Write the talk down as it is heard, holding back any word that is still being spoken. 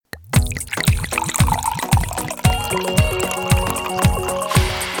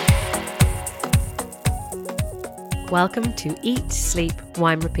Welcome to Eat, Sleep,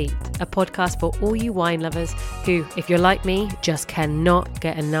 Wine, Repeat, a podcast for all you wine lovers who, if you're like me, just cannot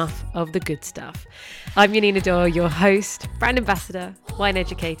get enough of the good stuff. I'm Yanina Dore, your host, brand ambassador, wine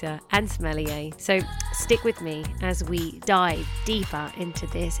educator, and sommelier. So stick with me as we dive deeper into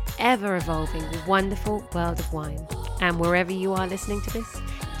this ever-evolving, wonderful world of wine. And wherever you are listening to this,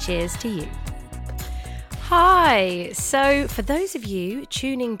 cheers to you. Hi! So for those of you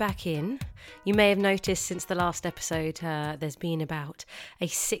tuning back in, you may have noticed since the last episode there's been about a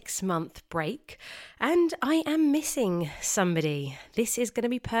 6-month break and I am missing somebody. This is going to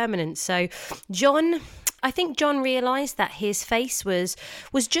be permanent. So I think John realised that his face was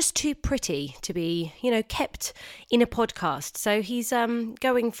just too pretty to be, kept in a podcast. So he's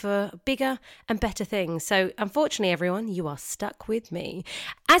going for bigger and better things. So unfortunately, everyone, you are stuck with me.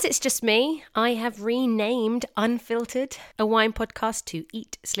 As it's just me, I have renamed Unfiltered, a wine podcast, to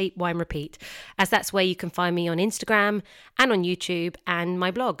Eat, Sleep, Wine, Repeat, as that's where you can find me on Instagram and on YouTube and my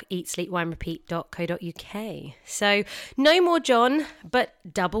blog, eatsleepwinerepeat.co.uk. So no more John, but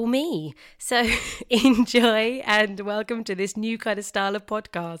double me. So enjoy and welcome to this new kind of style of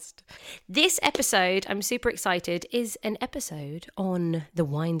podcast. This episode, I'm super excited, is an episode on the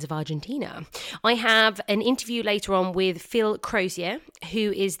wines of Argentina. I have an interview later on with Phil Crozier,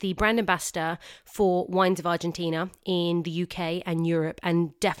 who is the brand ambassador for Wines of Argentina in the UK and Europe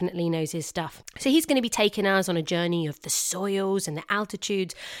and definitely knows his stuff. So he's going to be taking us on a journey of the soils and the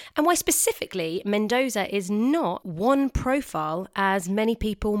altitudes and why specifically Mendoza is not one profile as many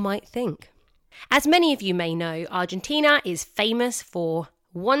people might think. As many of you may know, Argentina is famous for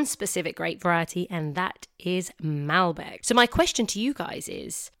one specific grape variety, and that is Malbec. So my question to you guys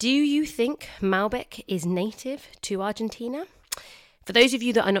is, do you think Malbec is native to Argentina? For those of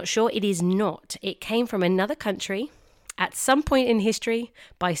you that are not sure, it is not. It came from another country at some point in history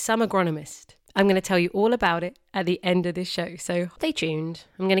by some agronomist. I'm going to tell you all about it at the end of this show, so stay tuned.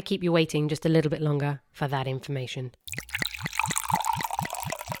 I'm going to keep you waiting just a little bit longer for that information.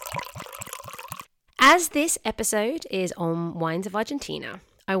 As this episode is on Wines of Argentina,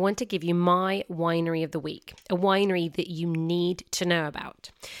 I want to give you my winery of the week, a winery that you need to know about.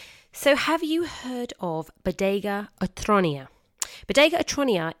 So have you heard of Bodega Otronia? Bodega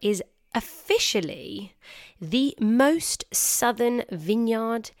Otronia is officially the most southern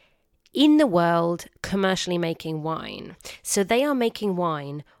vineyard in the world commercially making wine. So they are making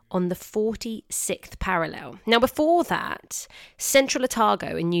wine on the 46th parallel. Now before that, Central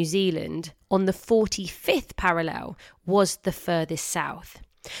Otago in New Zealand on the 45th parallel was the furthest south.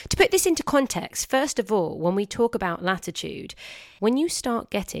 To put this into context, first of all, when we talk about latitude, when you start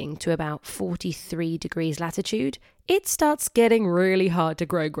getting to about 43 degrees latitude, it starts getting really hard to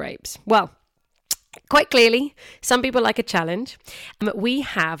grow grapes. Well, quite clearly, some people like a challenge. We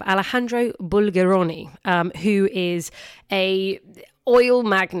have Alejandro Bulgaroni, who is a oil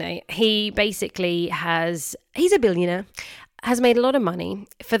magnate. He basically he's a billionaire, has made a lot of money.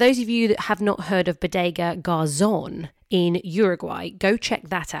 For those of you that have not heard of Bodega Garzon in Uruguay, go check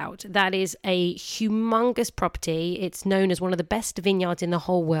that out. That is a humongous property. It's known as one of the best vineyards in the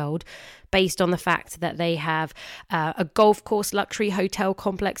whole world, based on the fact that they have a golf course luxury hotel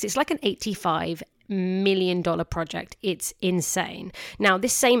complex. It's like an $85 million project. It's insane. Now,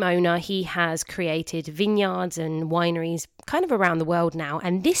 this same owner, he has created vineyards and wineries kind of around the world now,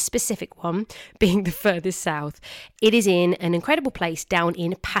 and this specific one being the furthest south, it is in an incredible place down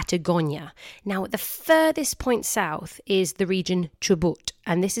in Patagonia. Now, at the furthest point south is the region Chubut,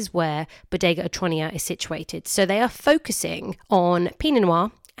 and this is where Bodega Otronia is situated. So they are focusing on Pinot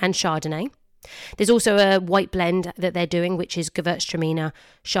Noir and Chardonnay. There's also a white blend that they're doing, which is Gewürztraminer,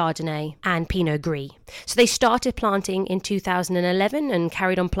 Chardonnay and Pinot Gris. So they started planting in 2011 and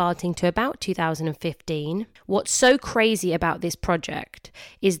carried on planting to about 2015. What's so crazy about this project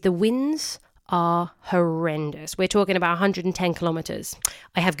is the winds are horrendous. We're talking about 110 kilometers.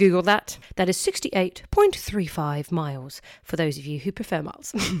 I have Googled that. That is 68.35 miles for those of you who prefer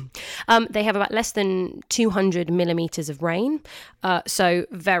miles. They have about less than 200 millimeters of rain. So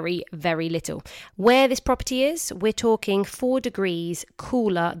very, very little. Where this property is, we're talking 4 degrees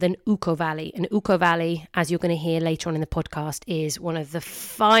cooler than Uco Valley. And Uco Valley, as you're going to hear later on in the podcast, is one of the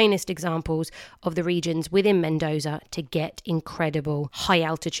finest examples of the regions within Mendoza to get incredible high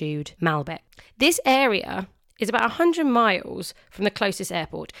altitude Malbec. This area is about 100 miles from the closest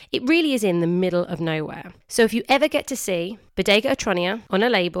airport. It really is in the middle of nowhere. So if you ever get to see Bodega Otronia on a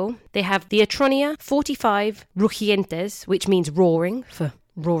label, they have the Otronia 45 Rugientes, which means roaring for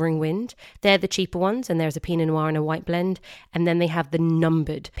roaring wind. They're the cheaper ones, and there's a Pinot Noir and a white blend. And then they have the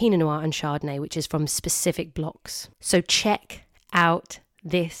numbered Pinot Noir and Chardonnay, which is from specific blocks. So check out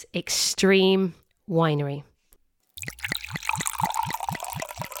this extreme winery.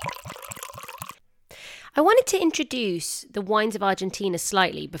 I wanted to introduce the wines of Argentina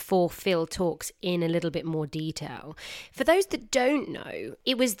slightly before Phil talks in a little bit more detail. For those that don't know,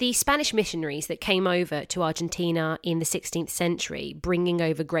 it was the Spanish missionaries that came over to Argentina in the 16th century, bringing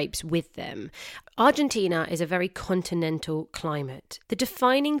over grapes with them. Argentina is a very continental climate. The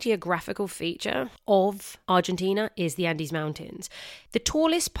defining geographical feature of Argentina is the Andes Mountains. The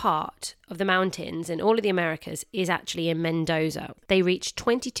tallest part of the mountains in all of the Americas is actually in Mendoza. They reach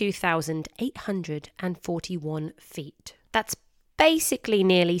 22,841 feet. That's basically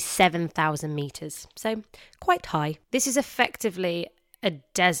nearly 7,000 meters, so quite high. This is effectively a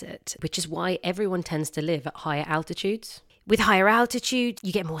desert, which is why everyone tends to live at higher altitudes. With higher altitude,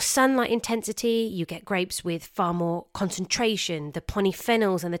 you get more sunlight intensity, you get grapes with far more concentration. The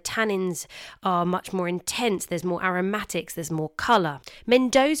polyphenols and the tannins are much more intense. There's more aromatics, there's more colour.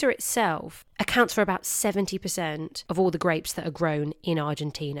 Mendoza itself accounts for about 70% of all the grapes that are grown in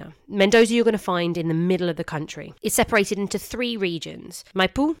Argentina. Mendoza you're going to find in the middle of the country. It's separated into 3 regions: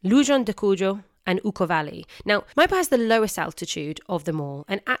 Maipú, Luján de Cuyo, and Uco Valley. Now, Maipú has the lowest altitude of them all,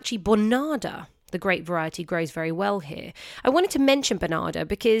 and actually Bonarda, the grape variety, grows very well here. I wanted to mention Bonarda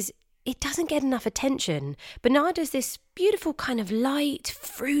because it doesn't get enough attention. Bonarda is this beautiful kind of light,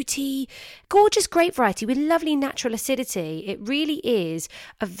 fruity, gorgeous grape variety with lovely natural acidity. It really is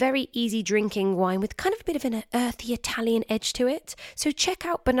a very easy drinking wine with kind of a bit of an earthy Italian edge to it. So check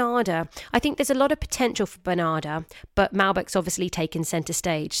out Bonarda. I think there's a lot of potential for Bonarda, but Malbec's obviously taken centre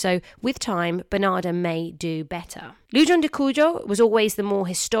stage. So with time, Bonarda may do better. Luján de Cuyo was always the more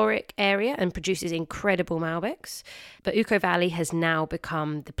historic area and produces incredible Malbecs, but Uco Valley has now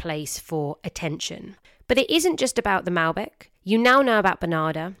become the place for attention. But it isn't just about the Malbec. You now know about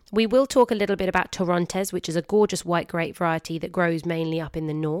Bonarda. We will talk a little bit about Torrontés, which is a gorgeous white grape variety that grows mainly up in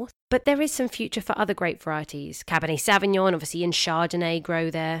the north. But there is some future for other grape varieties. Cabernet Sauvignon, obviously, and Chardonnay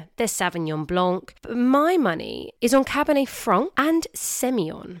grow there. There's Sauvignon Blanc. But my money is on Cabernet Franc and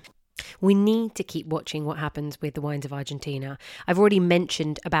Semillon. We need to keep watching what happens with the wines of Argentina. I've already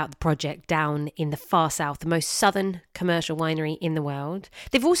mentioned about the project down in the far south, the most southern commercial winery in the world.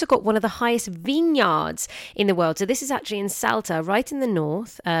 They've also got one of the highest vineyards in the world. So this is actually in Salta, right in the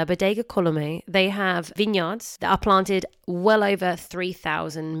north, Bodega Colomé. They have vineyards that are planted well over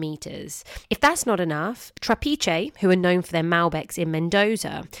 3,000 meters. If that's not enough, Trapiche, who are known for their Malbecs in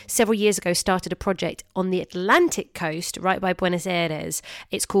Mendoza, several years ago started a project on the Atlantic coast, right by Buenos Aires.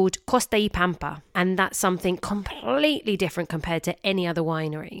 It's called Costa y Pampa, and that's something completely different compared to any other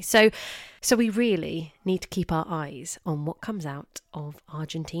winery. So we really need to keep our eyes on what comes out of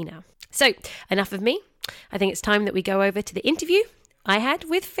Argentina. So enough of me. I think it's time that we go over to the interview I had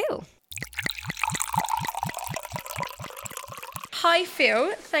with Phil. Hi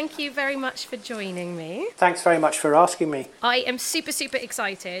Phil, thank you very much for joining me. Thanks very much for asking me. I am super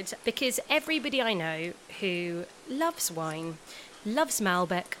excited because everybody I know who loves wine, loves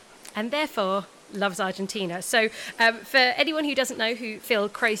Malbec, and therefore loves Argentina. So for anyone who doesn't know who Phil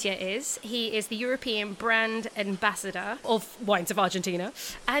Crozier is, he is the European brand ambassador of Wines of Argentina,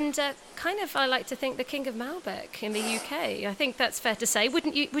 and kind of, I like to think, the king of Malbec in the UK. I think that's fair to say.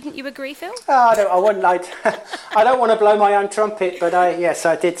 Wouldn't you agree, Phil? I wouldn't like I don't want to blow my own trumpet, but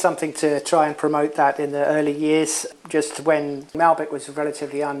I did something to try and promote that in the early years, just when Malbec was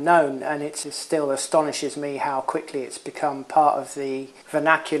relatively unknown, and it still astonishes me how quickly it's become part of the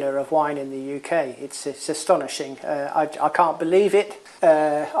vernacular of wine in the UK. It's astonishing. I can't believe it.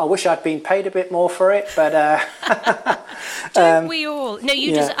 I wish I'd been paid a bit more for it, but don't we all? No,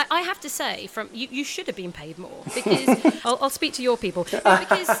 I have to say, you should have been paid more, because I'll speak to your people,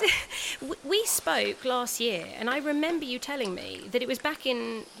 because we spoke last year, and I remember you telling me that it was back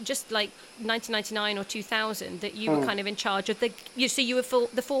in just like 1999 or 2000 that you were kind of in charge of you were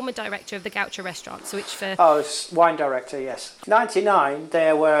the former director of the Gaucho restaurant. So I was wine director, yes. 99,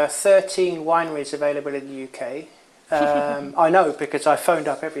 there were 13 wineries available in the UK. I know because I phoned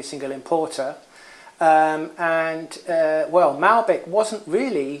up every single importer. Malbec wasn't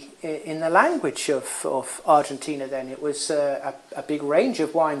really in the language of Argentina then. It was a big range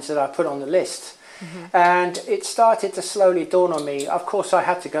of wines that I put on the list. Mm-hmm. And it started to slowly dawn on me. Of course, I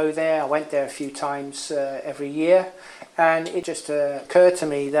had to go there. I went there a few times every year. And it just occurred to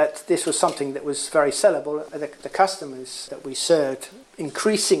me that this was something that was very sellable. The customers that we served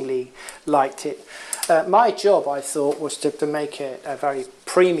increasingly liked it. My job, I thought, was to make it a very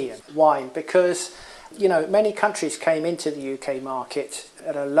premium wine, because many countries came into the UK market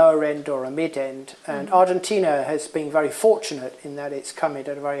at a lower end or a mid end, and Argentina has been very fortunate in that it's come in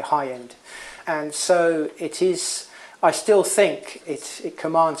at a very high end. And so it is I still think it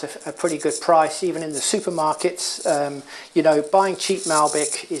commands a pretty good price, even in the supermarkets. Buying cheap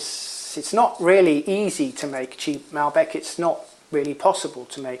Malbec it's not really easy to make cheap Malbec. It's not really possible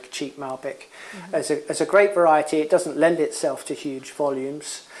to make cheap Malbec. As a grape variety, it doesn't lend itself to huge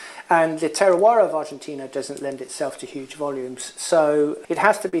volumes. And the terroir of Argentina doesn't lend itself to huge volumes. So it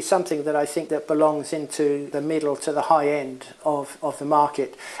has to be something that I think that belongs into the middle to the high end of the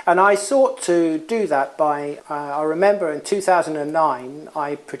market. And I sought to do that by, I remember in 2009,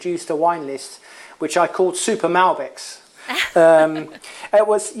 I produced a wine list which I called Super Malbecs. It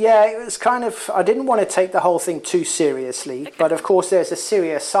was kind of, I didn't want to take the whole thing too seriously, okay. But of course there's a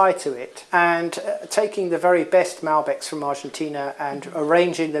serious side to it, and taking the very best Malbecs from Argentina and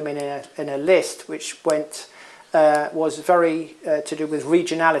arranging them in a list which was very to do with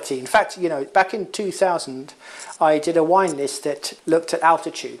regionality. In fact, back in 2000 I did a wine list that looked at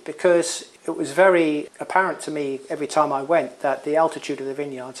altitude, because it was very apparent to me every time I went that the altitude of the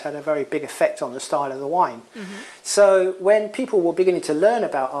vineyards had a very big effect on the style of the wine. So when people were beginning to learn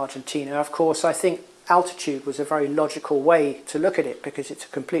about Argentina, of course, I think altitude was a very logical way to look at it, because it's a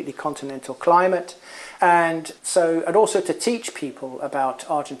completely continental climate. And also to teach people about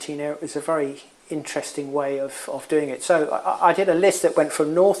Argentina is a very interesting way of doing it. So I did a list that went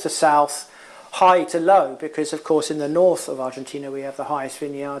from north to south, high to low, because of course in the north of Argentina we have the highest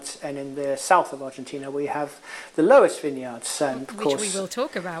vineyards, and in the south of Argentina we have the lowest vineyards, and of course, which we will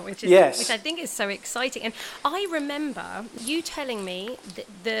talk about, which I think is so exciting. And I remember you telling me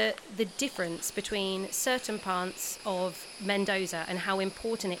the difference between certain parts of Mendoza and how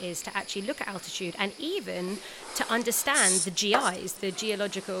important it is to actually look at altitude, and even to understand the GIs, the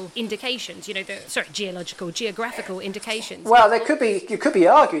geological indications, geographical indications. Well, it could be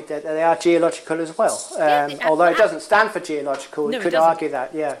argued that they are geological as well. Although it doesn't stand for geological, you could argue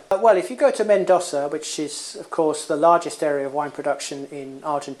that, yeah. Well, if you go to Mendoza, which is, of course, the largest area of wine production in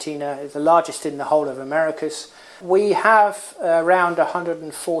Argentina, is the largest in the whole of Americas, we have around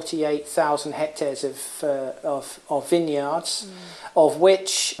 148,000 hectares of vineyards, of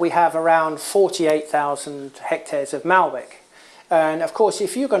which we have around 48,000 hectares of Malbec. And of course,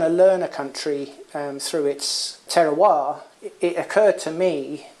 if you're going to learn a country through its terroir, it occurred to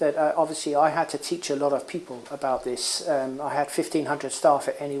me that obviously I had to teach a lot of people about this. I had 1,500 staff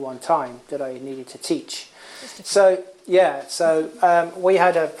at any one time that I needed to teach. So we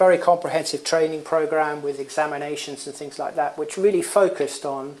had a very comprehensive training program with examinations and things like that, which really focused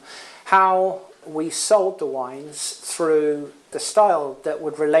on how we sold the wines through the style that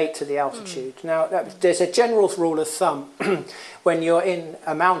would relate to the altitude. Now, there's a general rule of thumb when you're in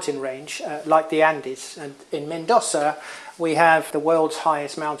a mountain range like the Andes, and in Mendoza we have the world's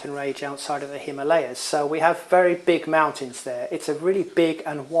highest mountain range outside of the Himalayas, so we have very big mountains there. It's a really big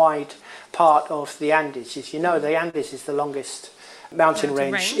and wide part of the Andes. As you know, the Andes is the longest mountain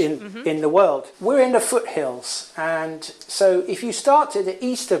range in the world. We're in the foothills, and so if you start to the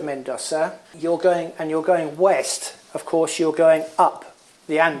east of Mendoza, you're going west. Of course, you're going up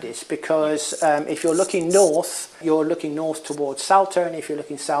the Andes, because if you're looking north towards Salta, and if you're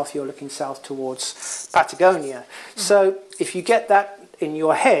looking south, you're looking south towards Patagonia. So if you get that in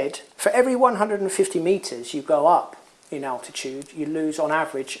your head, for every 150 meters you go up in altitude, you lose on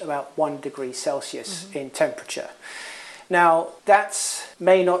average about 1 degree Celsius in temperature. Now, that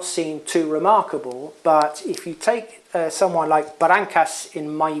may not seem too remarkable, but if you take someone like Barrancas in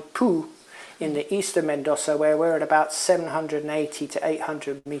Maipú, in the east of Mendoza, where we're at about 780 to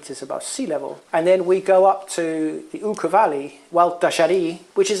 800 meters above sea level, and then we go up to the Uco Valley, Hualtayari,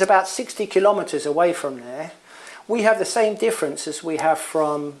 which is about 60 kilometers away from there, we have the same difference as we have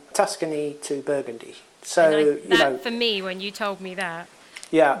from Tuscany to Burgundy. So, for me, when you told me that,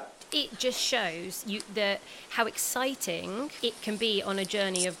 it just shows you how exciting it can be on a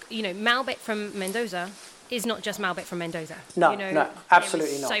journey of, Malbec from Mendoza is not just Malbec from Mendoza. No,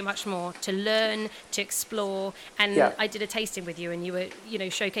 absolutely not. So much more to learn, to explore. And I did a tasting with you, and you were,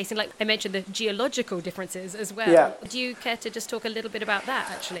 showcasing, like I mentioned, the geological differences as well. Yeah. Do you care to just talk a little bit about that,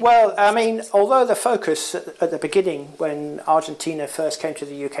 actually? Well, I mean, although the focus at the beginning, when Argentina first came to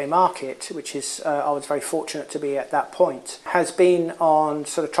the UK market, which is, I was very fortunate to be at that point, has been on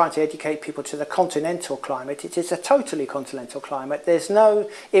sort of trying to educate people to the continental climate. It is a totally continental climate. There's no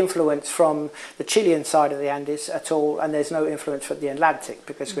influence from the Chilean side of the Andes at all, and there's no influence from the Atlantic,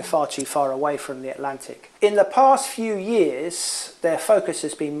 because we're far too far away from the Atlantic. In the past few years, their focus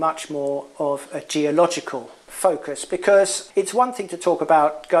has been much more of a geological focus, because it's one thing to talk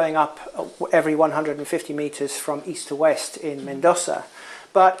about going up every 150 meters from east to west in Mendoza,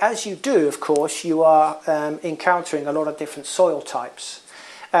 but as you do, of course, you are encountering a lot of different soil types.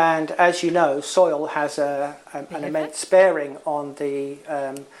 And as you know, soil has an immense bearing on the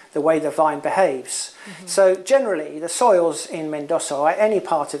way the vine behaves. So generally, the soils in Mendoza or any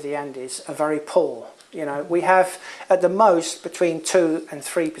part of the Andes are very poor. You know, we have at the most between 2 and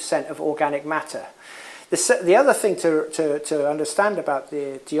 3% of organic matter. The other thing to understand about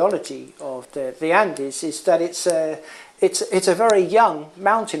the geology of the Andes is that it's a very young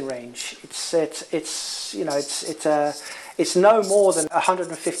mountain range. It's no more than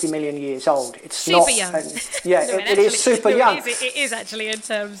 150 million years old. It's super young. It is super young. It is actually in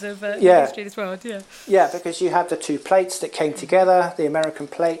terms of the history of this world. Yeah, because you have the two plates that came together, the American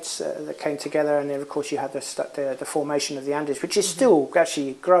plates that came together, and then of course you have the formation of the Andes, which is still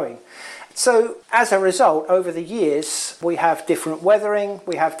actually growing. So as a result, over the years, we have different weathering,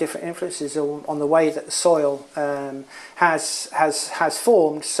 we have different influences on the way that the soil has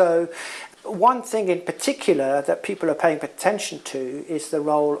formed. So one thing in particular that people are paying attention to is the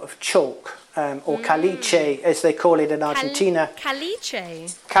role of chalk, or caliche, as they call it in Argentina. Caliche?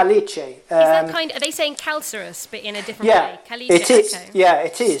 Caliche. Is that are they saying calcareous, but in a different way? Caliche, it is. okay. Yeah,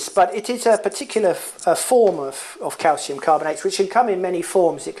 it is. But it is a particular form of calcium carbonates, which can come in many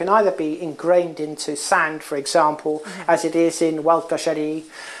forms. It can either be ingrained into sand, for example, as it is in Hualtashari,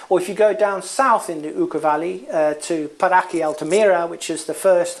 or if you go down south in the Uco Valley to Paraque Altamira, which is the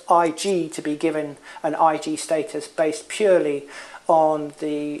first IG to be given an IG status based purely on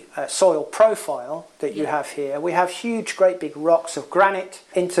the soil profile that you have here. We have huge, great big rocks of granite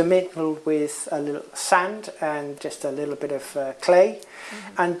intermingled with a little sand and just a little bit of clay,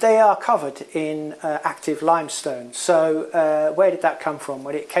 and they are covered in active limestone. So where did that come from?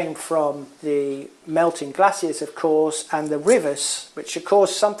 Well, it came from the melting glaciers, of course, and the rivers, which of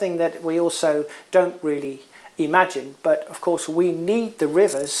course something that we also don't really imagine, but of course we need the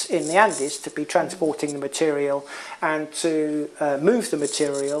rivers in the Andes to be transporting the material and to move the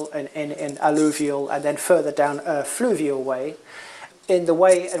material in alluvial and then further down a fluvial way, in the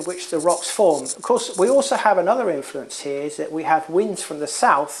way in which the rocks form. Of course, we also have another influence here, is that we have winds from the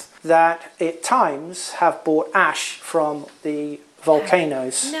south that at times have brought ash from the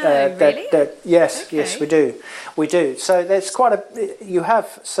volcanoes. Really? Yes, we do. So there's you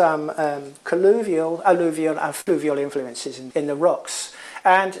have some colluvial, alluvial and fluvial influences in the rocks.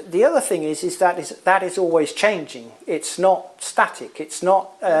 And the other thing is that is always changing. It's not static. It's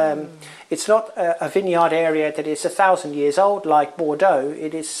not a vineyard area that is 1,000 years old like Bordeaux.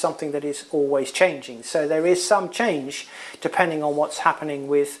 It is something that is always changing. So there is some change depending on what's happening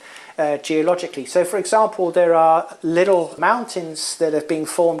with geologically. So for example, there are little mountains that have been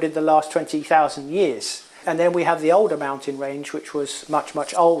formed in the last 20,000 years. And then we have the older mountain range, which was much,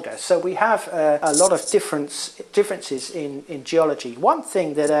 much older. So we have a lot of differences in geology. One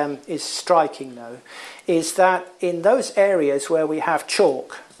thing that is striking, though, is that in those areas where we have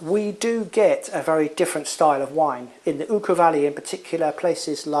chalk, we do get a very different style of wine. In the Uco Valley in particular,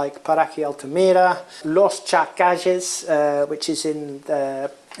 places like Paraque Altamira, Los Chacajes, which is in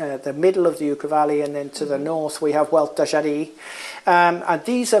the middle of the Uco Valley, and then to the north we have Hualtashari. And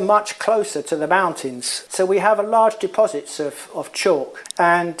these are much closer to the mountains. So we have a large deposits of chalk,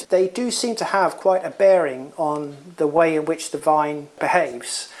 and they do seem to have quite a bearing on the way in which the vine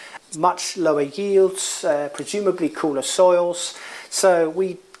behaves. Much lower yields, presumably cooler soils. So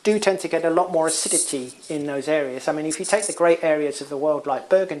we do tend to get a lot more acidity in those areas. I mean, if you take the great areas of the world like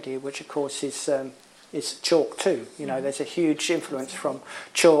Burgundy, which of course is chalk too. You know, there's a huge influence from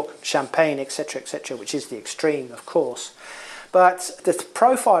chalk, champagne, etc., which is the extreme, of course. But the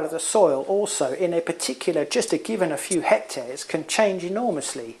profile of the soil also, in a particular, just given a few hectares, can change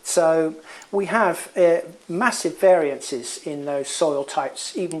enormously. So we have massive variances in those soil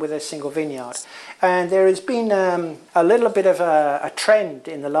types, even with a single vineyard. And there has been a little bit of a trend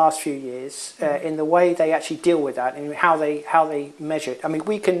in the last few years in the way they actually deal with that and how they measure it. I mean,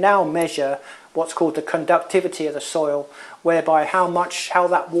 we can now measure what's called the conductivity of the soil, whereby how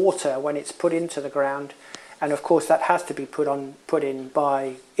that water, when it's put into the ground, and of course that has to be put in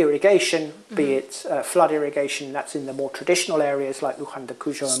by irrigation, be it flood irrigation, that's in the more traditional areas like Luján de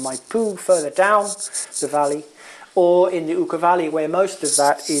Cuyo and Maipú, further down the valley, or in the Uco Valley, where most of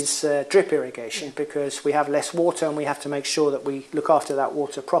that is drip irrigation, because we have less water and we have to make sure that we look after that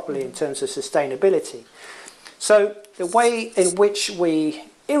water properly in terms of sustainability. So the way in which we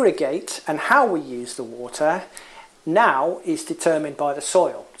irrigate and how we use the water now is determined by the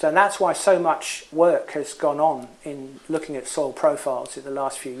soil. So that's why so much work has gone on in looking at soil profiles in the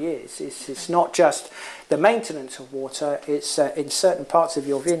last few years. It's not just the maintenance of water, it's in certain parts of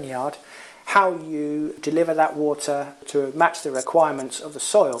your vineyard, how you deliver that water to match the requirements of the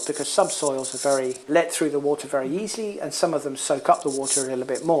soil, because some soils are very let through the water very easily and some of them soak up the water a little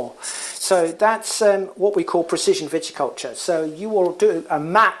bit more. So that's what we call precision viticulture. So you will do a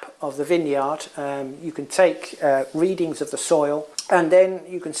map of the vineyard. You can take readings of the soil, and then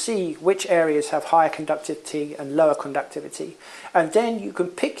you can see which areas have higher conductivity and lower conductivity, and then you can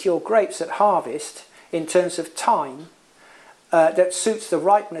pick your grapes at harvest in terms of time that suits the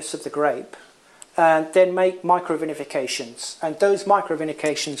ripeness of the grape, and then make microvinifications. And those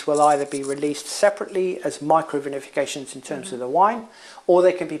microvinifications will either be released separately as microvinifications in terms of the wine, or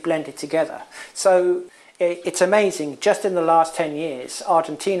they can be blended together. So it's amazing. Just in the last 10 years,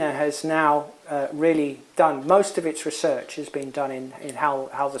 Argentina has now really done, most of its research has been done in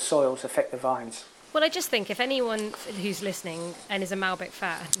how the soils affect the vines. Well, I just think if anyone who's listening and is a Malbec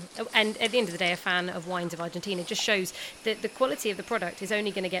fan, and at the end of the day a fan of wines of Argentina, just shows that the quality of the product is only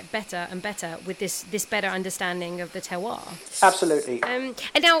going to get better and better with this better understanding of the terroir. Absolutely. And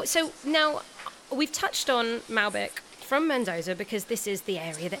now we've touched on Malbec from Mendoza because this is the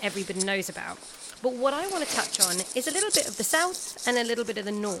area that everybody knows about. But what I want to touch on is a little bit of the south and a little bit of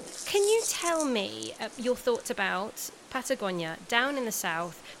the north. Can you tell me your thoughts about Patagonia down in the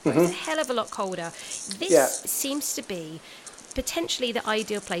south, where it's a hell of a lot colder? This seems to be potentially the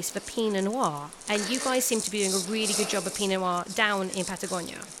ideal place for Pinot Noir, and you guys seem to be doing a really good job of Pinot Noir down in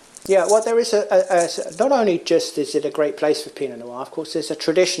Patagonia. Yeah, well, there is not only just is it a great place for Pinot Noir, of course, there's a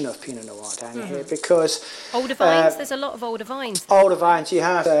tradition of Pinot Noir down here, because older vines. There's a lot of older vines. Older vines. You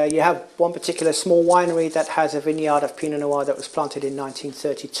have one particular small winery that has a vineyard of Pinot Noir that was planted in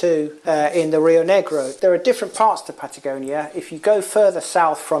 1932 in the Rio Negro. There are different parts to Patagonia. If you go further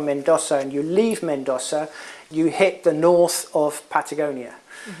south from Mendoza and you leave Mendoza, you hit the north of Patagonia.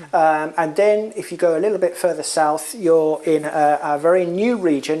 And then if you go a little bit further south, you're in a very new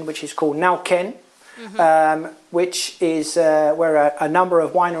region which is called Neuquén, which is where a number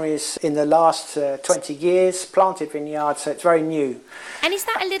of wineries in the last 20 years planted vineyards, so it's very new. And is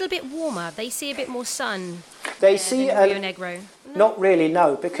that a little bit warmer? They see a bit more sun they see than Rio Negro? No? Not really,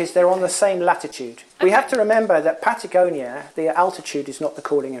 no, because they're on the same latitude. Okay. We have to remember that Patagonia, the altitude is not the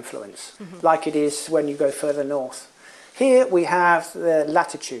cooling influence, like it is when you go further north. Here we have the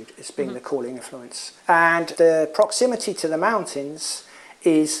latitude as being the cooling influence, and the proximity to the mountains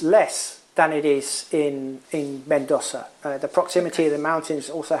is less than it is in Mendoza. The proximity of the mountains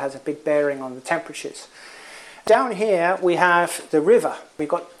also has a big bearing on the temperatures. Down here we have the river. We've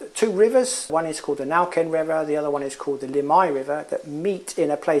got two rivers. One is called the Neuquén River, the other one is called the Limay River, that meet in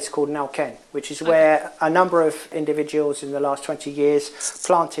a place called Neuquén, which is where a number of individuals in the last 20 years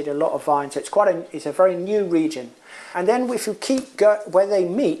planted a lot of vines. It's a very new region. And then if you where they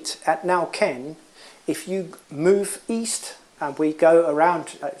meet at Neuquén, if you move east, and we go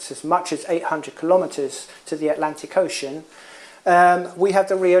around, it's as much as 800 kilometers to the Atlantic Ocean, we have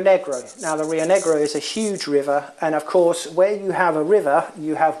the Rio Negro. Now the Rio Negro is a huge river, and of course where you have a river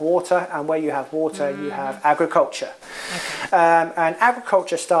you have water, and where you have water you have agriculture. Okay. And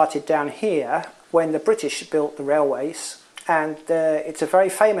agriculture started down here when the British built the railways, and it's a very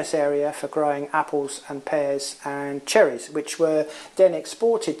famous area for growing apples and pears and cherries, which were then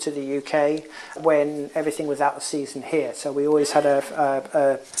exported to the UK when everything was out of season here. So we always had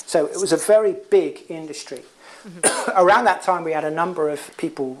so it was a very big industry. Around that time we had a number of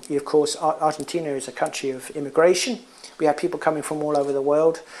people. Of course, Argentina is a country of immigration. We had people coming from all over the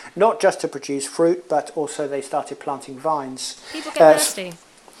world, not just to produce fruit, but also they started planting vines. People get thirsty.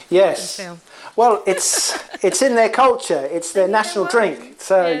 Yes. Well, it's in their culture. It's their national drink.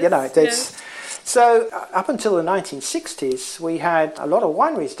 So yes, So up until the 1960s, we had a lot of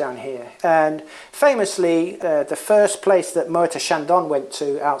wineries down here, and famously, the first place that Moët Chandon went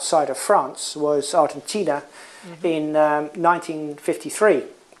to outside of France was Argentina in 1953.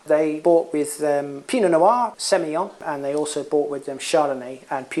 They bought with them Pinot Noir, Semillon, and they also bought with them Chardonnay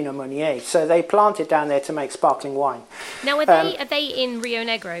and Pinot Meunier. So they planted down there to make sparkling wine. Now, are they in Rio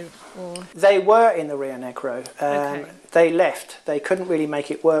Negro? Or? They were in the Rio Negro. Okay. They left. They couldn't really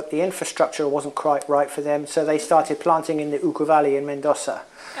make it work. The infrastructure wasn't quite right for them, so they started planting in the Uco Valley in Mendoza.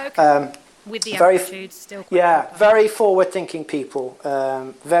 Okay. With the altitude still quite very forward-thinking people.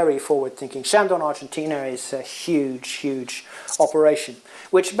 Very forward-thinking. Chandon Argentina is a huge operation,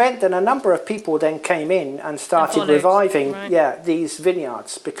 which meant that a number of people then came in and started reviving these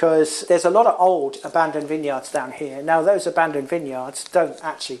vineyards, because there's a lot of old abandoned vineyards down here. Now those abandoned vineyards don't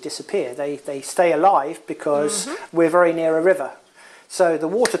actually disappear. They stay alive because we're very near a river. So the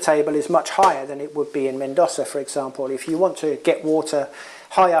water table is much higher than it would be in Mendoza, for example. If you want to get water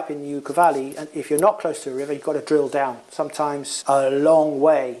high up in the Ucca Valley, and if you're not close to a river, you've got to drill down. Sometimes a long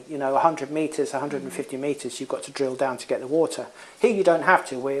way, 100 metres, 150 metres, you've got to drill down to get the water. Here you don't have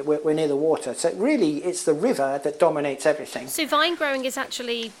to, we're near the water. So really, it's the river that dominates everything. So vine growing is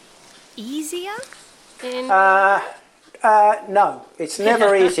actually easier? No, it's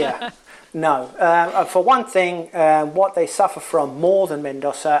never easier. No. For one thing, what they suffer from more than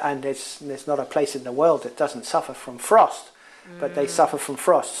Mendoza, and there's not a place in the world that doesn't suffer from frost, but they suffer from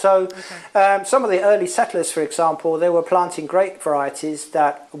frost. So some of the early settlers, for example, they were planting grape varieties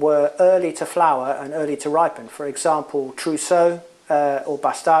that were early to flower and early to ripen. For example, Trousseau or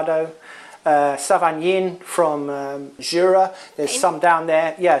Bastardo. Savagnin from Jura. There's some down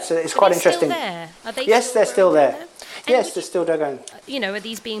there. Yeah, so it's quite interesting. Still there? Are they yes, they're still there. Yes, they're still there going. Are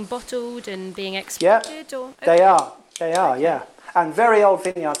these being bottled and being exported? Yeah, or? Okay. They are, yeah. And very old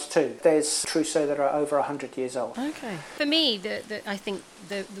vineyards too. There's Trousseau that are over 100 years old. Okay. For me, I think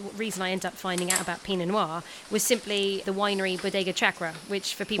the reason I ended up finding out about Pinot Noir was simply the winery Bodega Chacra,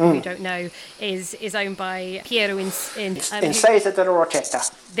 which for people who don't know is owned by Piero in Cesa della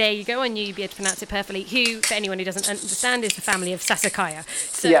Rochetta. There you go, I knew you'd be able to pronounce it perfectly. Who, for anyone who doesn't understand, is the family of Sassicaia.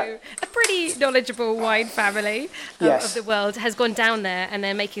 So a pretty knowledgeable wine family of the world has gone down there, and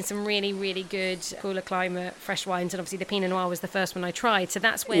they're making some really, really good, cooler climate, fresh wines. And obviously the Pinot Noir was the first one I tried. So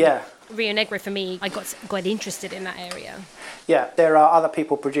that's when Rio Negro, for me, I got quite interested in that area. Yeah, there are other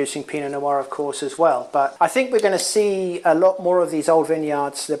people producing Pinot Noir, of course, as well. But I think we're going to see a lot more of these old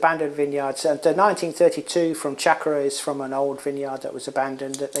vineyards, the abandoned vineyards. And the 1932 from Chacra is from an old vineyard that was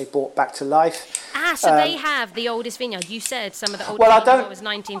abandoned that they brought back to life. So they have the oldest vineyard. You said some of the oldest vineyard was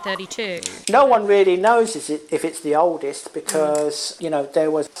 1932. No one really knows if it's the oldest because, there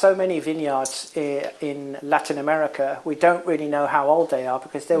was so many vineyards in Latin America. We don't really know how old they are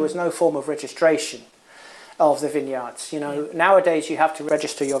because there was no form of registration of the vineyards. Nowadays you have to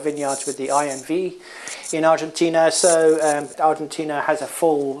register your vineyards with the INV in Argentina, so Argentina has a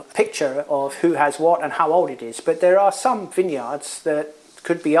full picture of who has what and how old it is. But there are some vineyards that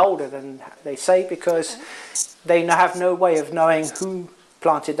could be older than they say because they have no way of knowing who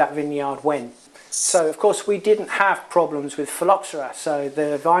planted that vineyard when. So of course we didn't have problems with phylloxera, so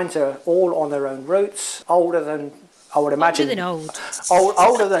the vines are all on their own roots, older than I would imagine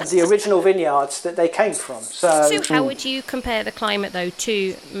older than the original vineyards that they came from. So how would you compare the climate though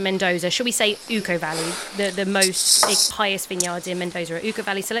to Mendoza? Should we say Ucca Valley, the most highest vineyards in Mendoza are Ucca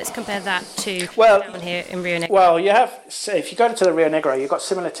Valley? So let's compare that to down here in Rio Negro. Well, if you go to the Rio Negro, you've got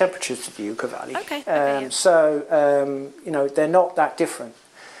similar temperatures to the Ucca Valley. Okay. So they're not that different.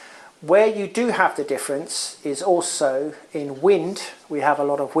 Where you do have the difference is also in wind. We have a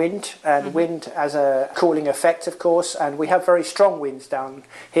lot of wind, and wind has a cooling effect, of course, and we have very strong winds down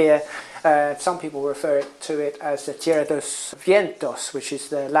here. Some people refer to it as the Tierra dos Vientos, which is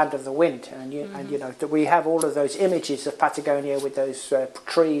the land of the wind. And that we have all of those images of Patagonia with those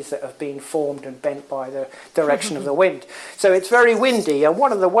trees that have been formed and bent by the direction of the wind. So it's very windy, and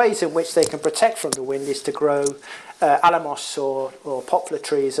one of the ways in which they can protect from the wind is to grow alamos or poplar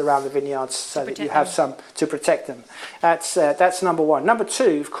trees around the vineyards so that you have some to protect them. That's number one. Number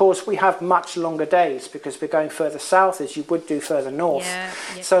two, of course, we have much longer days because we're going further south as you would do further north.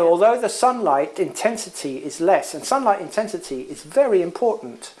 So although the sunlight intensity is less, and sunlight intensity is very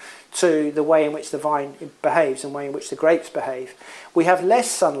important to the way in which the vine behaves and the way in which the grapes behave, we have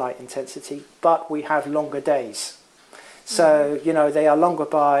less sunlight intensity, but we have longer days. So, they are longer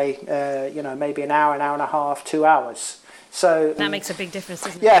by, maybe an hour and a half, 2 hours. So that makes a big difference,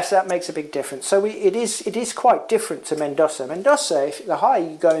 doesn't it? Yes, that makes a big difference. So it is quite different to Mendoza. Mendoza, the higher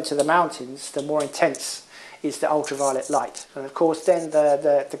you go into the mountains, the more intense is the ultraviolet light. And of course, then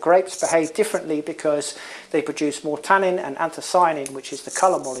the grapes behave differently because they produce more tannin and anthocyanin, which is the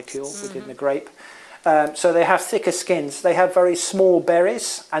colour molecule within the grape. So they have thicker skins. They have very small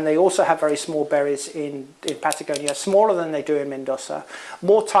berries, and they also have very small berries in Patagonia, smaller than they do in Mendoza,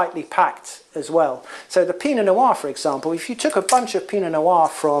 more tightly packed as well. So the Pinot Noir, for example, if you took a bunch of Pinot Noir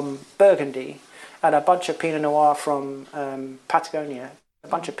from Burgundy and a bunch of Pinot Noir from Patagonia, a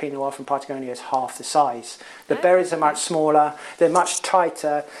bunch of Pinot Noir from Patagonia is half the size. The berries are much smaller, they're much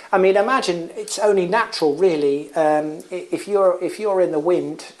tighter. I mean, imagine it's only natural, really. If you're in the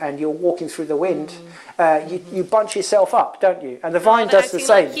wind and you're walking through the wind, you bunch yourself up, don't you? And the vine does the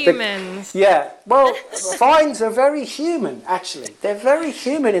same. Like humans. Well, vines are very human, actually. They're very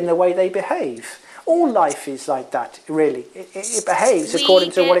human in the way they behave. All life is like that, really. It behaves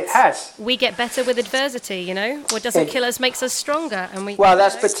according to what it has. We get better with adversity, What doesn't kill us makes us stronger. And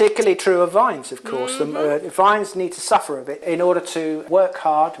that's particularly true of vines, of course. The vines need to suffer a bit in order to work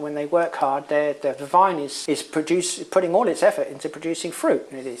hard. When they work hard, the vine is putting all its effort into producing fruit.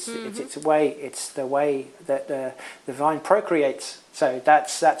 It's the way that the vine procreates. So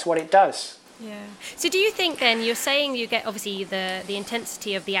that's what it does. Yeah. So do you think then, you're saying you get obviously the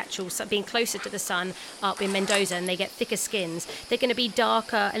intensity of the actual being closer to the sun up in Mendoza, and they get thicker skins. They're going to be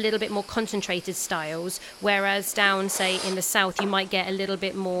darker, a little bit more concentrated styles, whereas down, say, in the south, you might get a little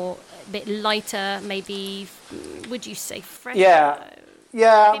bit lighter, maybe, would you say fresh? Yeah.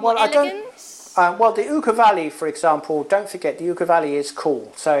 Well, I elegance? don't... well, the Uca Valley, for example, don't forget the Uca Valley is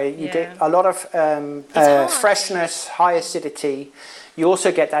cool. So you get a lot of freshness, high acidity. You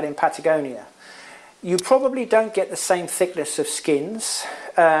also get that in Patagonia. You probably don't get the same thickness of skins.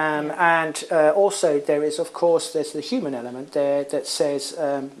 And also there's the human element there that says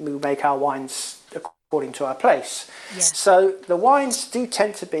we make our wines according to our place. Yeah. So the wines do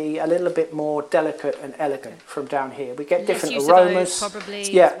tend to be a little bit more delicate and elegant from down here. We get different aromas.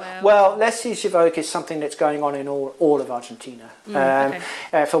 Probably. Yeah. Well, less use of oak is something that's going on in all of Argentina.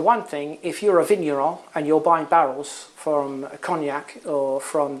 For one thing, if you're a vigneron and you're buying barrels from cognac or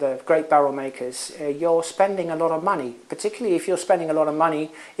from the great barrel makers, you're spending a lot of money, particularly if you're spending a lot of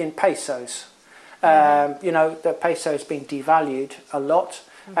money in pesos. The peso's been devalued a lot,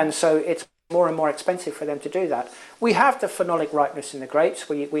 and so it's more and more expensive for them to do that. We have the phenolic ripeness in the grapes.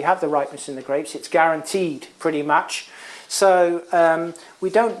 We have the ripeness in the grapes. It's guaranteed pretty much. So we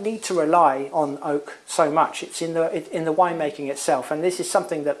don't need to rely on oak so much. It's in the winemaking itself, and this is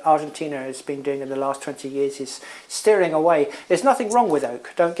something that Argentina has been doing in the last 20 years, is steering away. There's nothing wrong with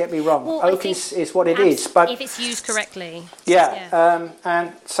oak, don't get me wrong. Well, oak is what it is. But if it's used correctly.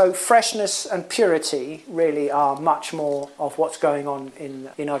 And so freshness and purity really are much more of what's going on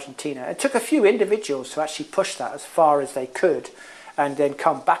in Argentina. It took a few individuals to actually push that as far as they could, and then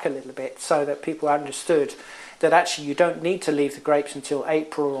come back a little bit so that people understood that actually you don't need to leave the grapes until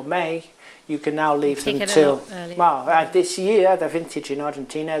April or May. You can now leave them until... this year, the vintage in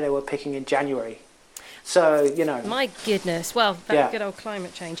Argentina, they were picking in January. So, My goodness. Well, that good old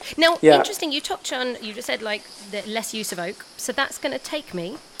climate change. Now, interesting, you just said the less use of oak. So that's going to take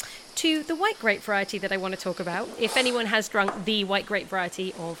me to the white grape variety that I want to talk about. If anyone has drunk the white grape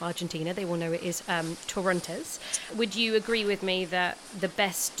variety of Argentina, they will know it is Torrontés. Would you agree with me that the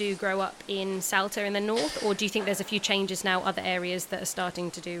best do grow up in Salta in the north, or do you think there's a few changes now, other areas that are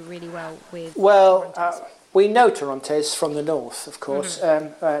starting to do really well with Torrontés? We know Torrontés from the north, of course.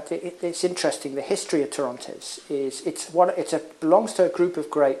 It's interesting. The history of Torrontés is it belongs to a group of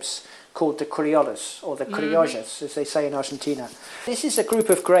grapes called the criollas, or the criollas, as they say in Argentina. This is a group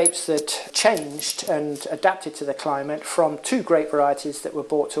of grapes that changed and adapted to the climate from two grape varieties that were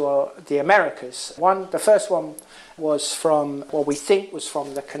brought to the Americas. The first one was from, we think was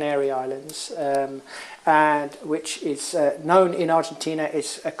from the Canary Islands, and which is known in Argentina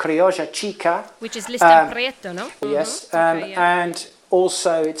as a criolla chica. Which is Lista Prieto, no? Yes, and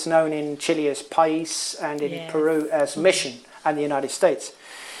also it's known in Chile as País, and in Peru as Mission, and the United States.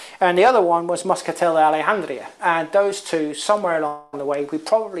 And the other one was Moscatel de Alejandría. And those two, somewhere along the way, we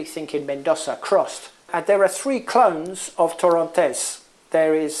probably think in Mendoza, crossed. And there are three clones of Torrontés.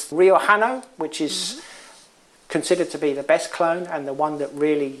 There is Riojano, which is considered to be the best clone and the one that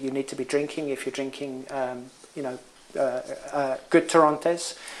really you need to be drinking if you're drinking, good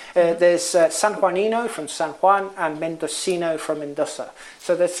Torrontés. There's San Juanino from San Juan and Mendocino from Mendoza.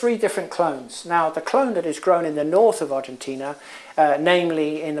 So there's three different clones. Now, the clone that is grown in the north of Argentina,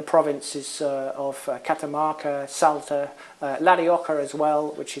 namely in the provinces of Catamarca, Salta, La Rioja as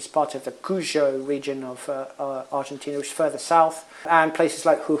well, which is part of the Cuyo region of Argentina, which is further south, and places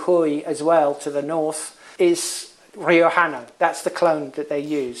like Jujuy as well to the north, is Riojano. That's the clone that they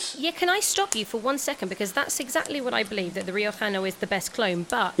use. Yeah, can I stop you for 1 second? Because that's exactly what I believe, that the Riojano is the best clone.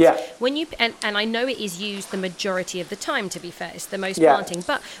 But when you, and I know it is used the majority of the time, to be fair, it's the most planting.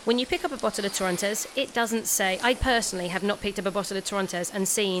 But when you pick up a bottle of Torrontés, it doesn't say, I personally have not picked up a bottle of Torrontés and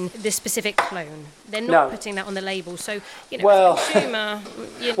seen this specific clone. They're not putting that on the label. So, well, for the consumer...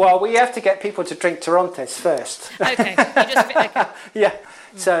 Well, we have to get people to drink Torrontés first. Okay. Yeah.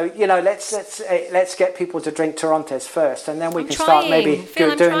 So let's get people to drink Torrontés first, and then we can start maybe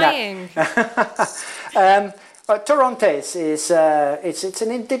doing that. Torrontés is it's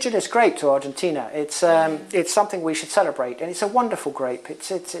an indigenous grape to Argentina. It's something we should celebrate, and it's a wonderful grape.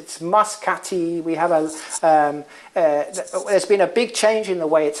 It's muscatty. We have there's been a big change in the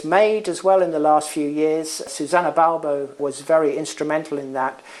way it's made as well in the last few years. Susana Balbo was very instrumental in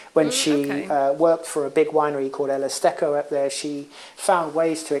that when she worked for a big winery called El Esteco up there. She found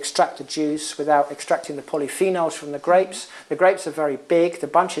ways to extract the juice without extracting the polyphenols from the grapes. The grapes are very big. The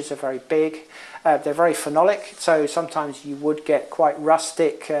bunches are very big. They're very phenolic, so sometimes you would get quite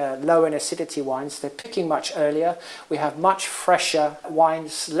rustic, low in acidity wines. They're picking much earlier. We have much fresher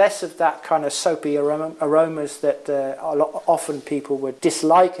wines, less of that kind of soapy aromas that often people would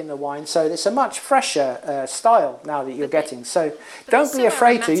dislike in the wine. So it's a much fresher style now that you're getting. So don't be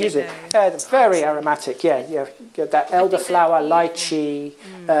afraid to use it. It's very aromatic, yeah. You get that elderflower, lychee,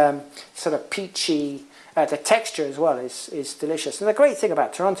 sort of peachy. The texture as well is delicious. And the great thing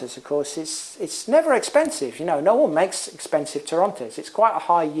about Torrontés, of course, is it's never expensive. No one makes expensive Torrontés. It's quite a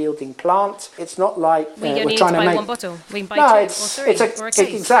high-yielding plant. It's not like we don't we're need trying to buy make one bottle. We can buy two or three or a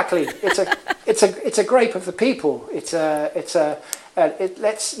case. Exactly. It's a grape of the people. It's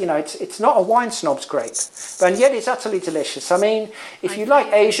not a wine snob's grape, and yet it's utterly delicious. I mean, if you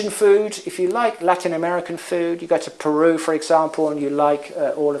like Asian food, if you like Latin American food, you go to Peru, for example, and you like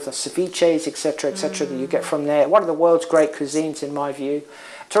all of the ceviches, etc., that you get from there. One of the world's great cuisines, in my view.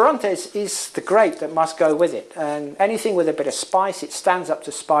 Torrontés is the grape that must go with it, and anything with a bit of spice, it stands up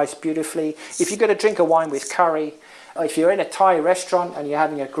to spice beautifully. If you're going to drink a wine with curry, if you're in a Thai restaurant and you're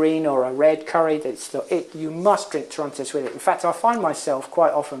having a green or a red curry, you must drink Torrontés with it. In fact, I find myself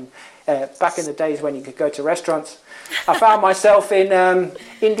quite often, back in the days when you could go to restaurants, I found myself in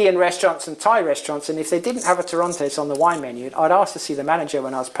Indian restaurants and Thai restaurants, and if they didn't have a Torrontés on the wine menu, I'd ask to see the manager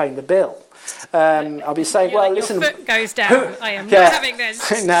when I was paying the bill. I'll be saying, well, listen... Your foot goes down. I am not having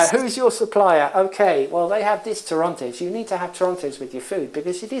this. Now, who's your supplier? Okay, well, they have this Torrontés. You need to have Torrontés with your food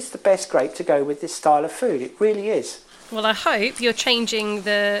because it is the best grape to go with this style of food. It really is. Well, I hope you're changing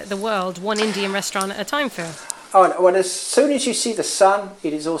the world one Indian restaurant at a time, Phil. Oh, well, as soon as you see the sun,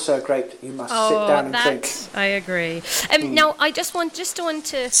 it is also a grape that you must sit down and drink. I agree. Now, I just want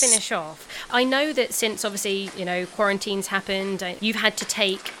to finish off. I know that since, obviously, quarantine's happened, you've had to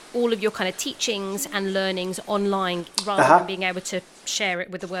take all of your kind of teachings and learnings online rather than being able to share it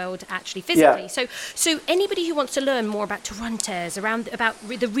with the world actually physically. Yeah. So anybody who wants to learn more about Torrontés, about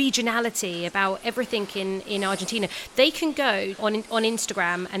the regionality, about everything in Argentina, they can go on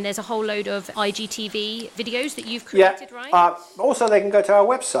Instagram, and there's a whole load of IGTV videos that you've created, right? Also, they can go to our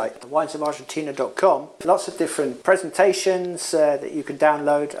website, winesofargentina.com. Lots of different presentations that you can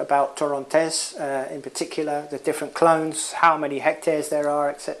download about Torrontés in particular, the different clones, how many hectares there are,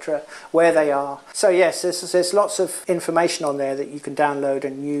 etc., where they are. So yes, there's lots of information on there that you can download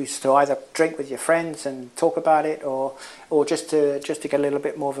and use to either drink with your friends and talk about it, or just to get a little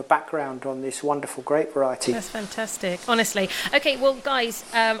bit more of a background on this wonderful grape variety. That's fantastic, honestly. Okay, well, guys,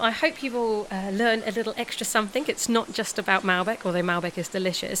 I hope you've all learned a little extra something. It's not just about Malbec, although Malbec is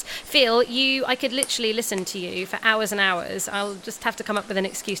delicious. Phil, I could literally listen to you for hours and hours. I'll just have to come up with an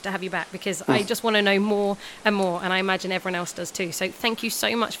excuse to have you back because I just want to know more and more, and I imagine everyone else does too. So thank you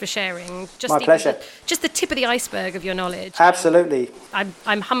so much for sharing. My pleasure. Just the tip of the iceberg of your knowledge. Absolutely.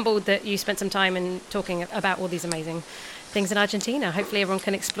 I'm humbled that you spent some time in talking about all these amazing things in Argentina. Hopefully everyone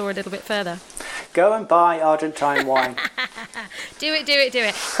can explore a little bit further. Go and buy Argentine wine. Do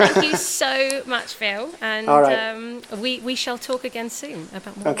it. Thank you so much, Phil. And all right. We shall talk again soon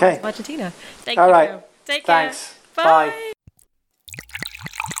about more of Argentina. Thank you, right. Phil. Take Thanks. care. Bye.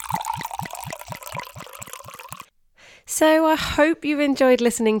 So I hope you've enjoyed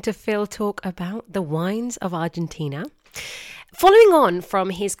listening to Phil talk about the wines of Argentina. Following on from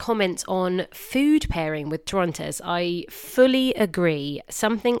his comments on food pairing with Torrontés, I fully agree.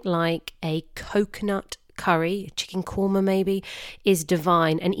 Something like a coconut curry, chicken korma maybe, is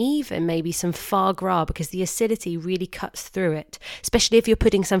divine, and even maybe some foie gras because the acidity really cuts through it, especially if you're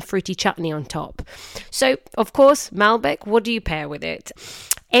putting some fruity chutney on top. So, of course, Malbec, what do you pair with it?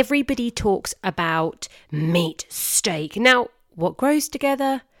 Everybody talks about meat, steak. Now, what grows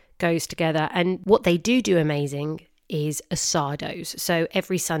together, goes together, and what they do amazing is asados. So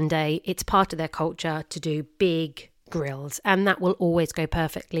every Sunday, it's part of their culture to do big grills, and that will always go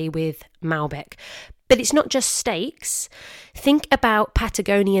perfectly with Malbec. But it's not just steaks. Think about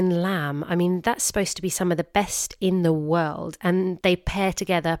Patagonian lamb. I mean, that's supposed to be some of the best in the world, and they pair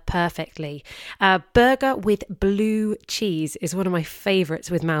together perfectly. Burger with blue cheese is one of my favourites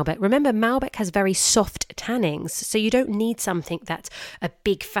with Malbec. Remember, Malbec has very soft tannins, so you don't need something that's a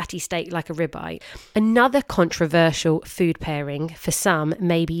big fatty steak like a ribeye. Another controversial food pairing for some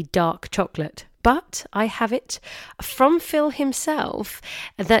may be dark chocolate. But I have it from Phil himself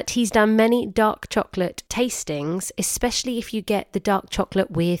that he's done many dark chocolate tastings, especially if you get the dark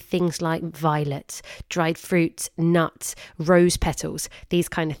chocolate with things like violets, dried fruits, nuts, rose petals, these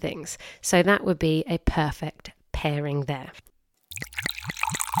kind of things. So that would be a perfect pairing there.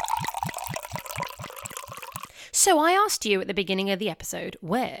 So I asked you at the beginning of the episode,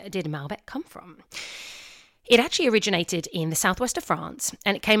 where did Malbec come from? It actually originated in the southwest of France,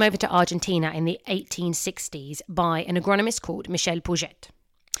 and it came over to Argentina in the 1860s by an agronomist called Michel Pouget.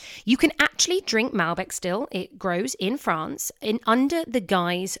 You can actually drink Malbec still. It grows in France under the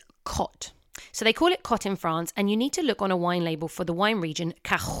guise Cotte. So they call it Cotte in France, and you need to look on a wine label for the wine region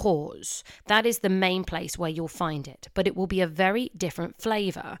Cahors. That is the main place where you'll find it, but it will be a very different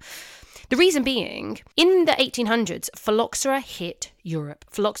flavour. The reason being, in the 1800s, phylloxera hit Europe.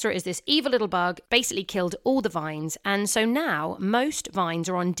 Phylloxera is this evil little bug, basically killed all the vines, and so now most vines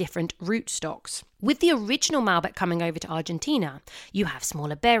are on different rootstocks. With the original Malbec coming over to Argentina, you have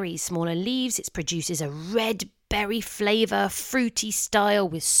smaller berries, smaller leaves. It produces a red berry flavour, fruity style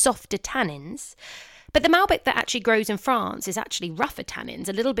with softer tannins. But the Malbec that actually grows in France is actually rougher tannins,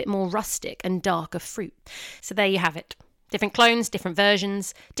 a little bit more rustic and darker fruit. So there you have it. Different clones, different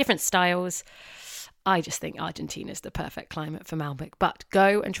versions, different styles. I just think Argentina is the perfect climate for Malbec. But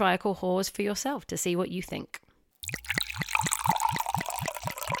go and try a Cahors for yourself to see what you think.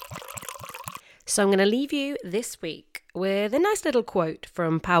 So I'm going to leave you this week with a nice little quote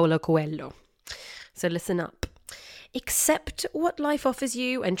from Paulo Coelho. So listen up. Accept what life offers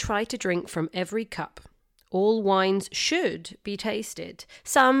you and try to drink from every cup. All wines should be tasted.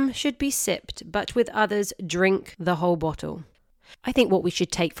 Some should be sipped, but with others, drink the whole bottle. I think what we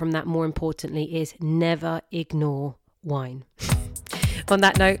should take from that more importantly is never ignore wine. On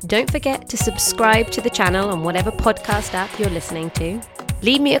that note, don't forget to subscribe to the channel on whatever podcast app you're listening to.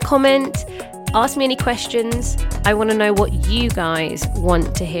 Leave me a comment. Ask me any questions. I want to know what you guys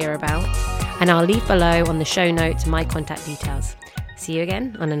want to hear about. And I'll leave below on the show notes my contact details. See you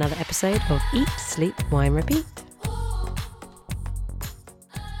again on another episode of Eat, Sleep, Wine, Repeat.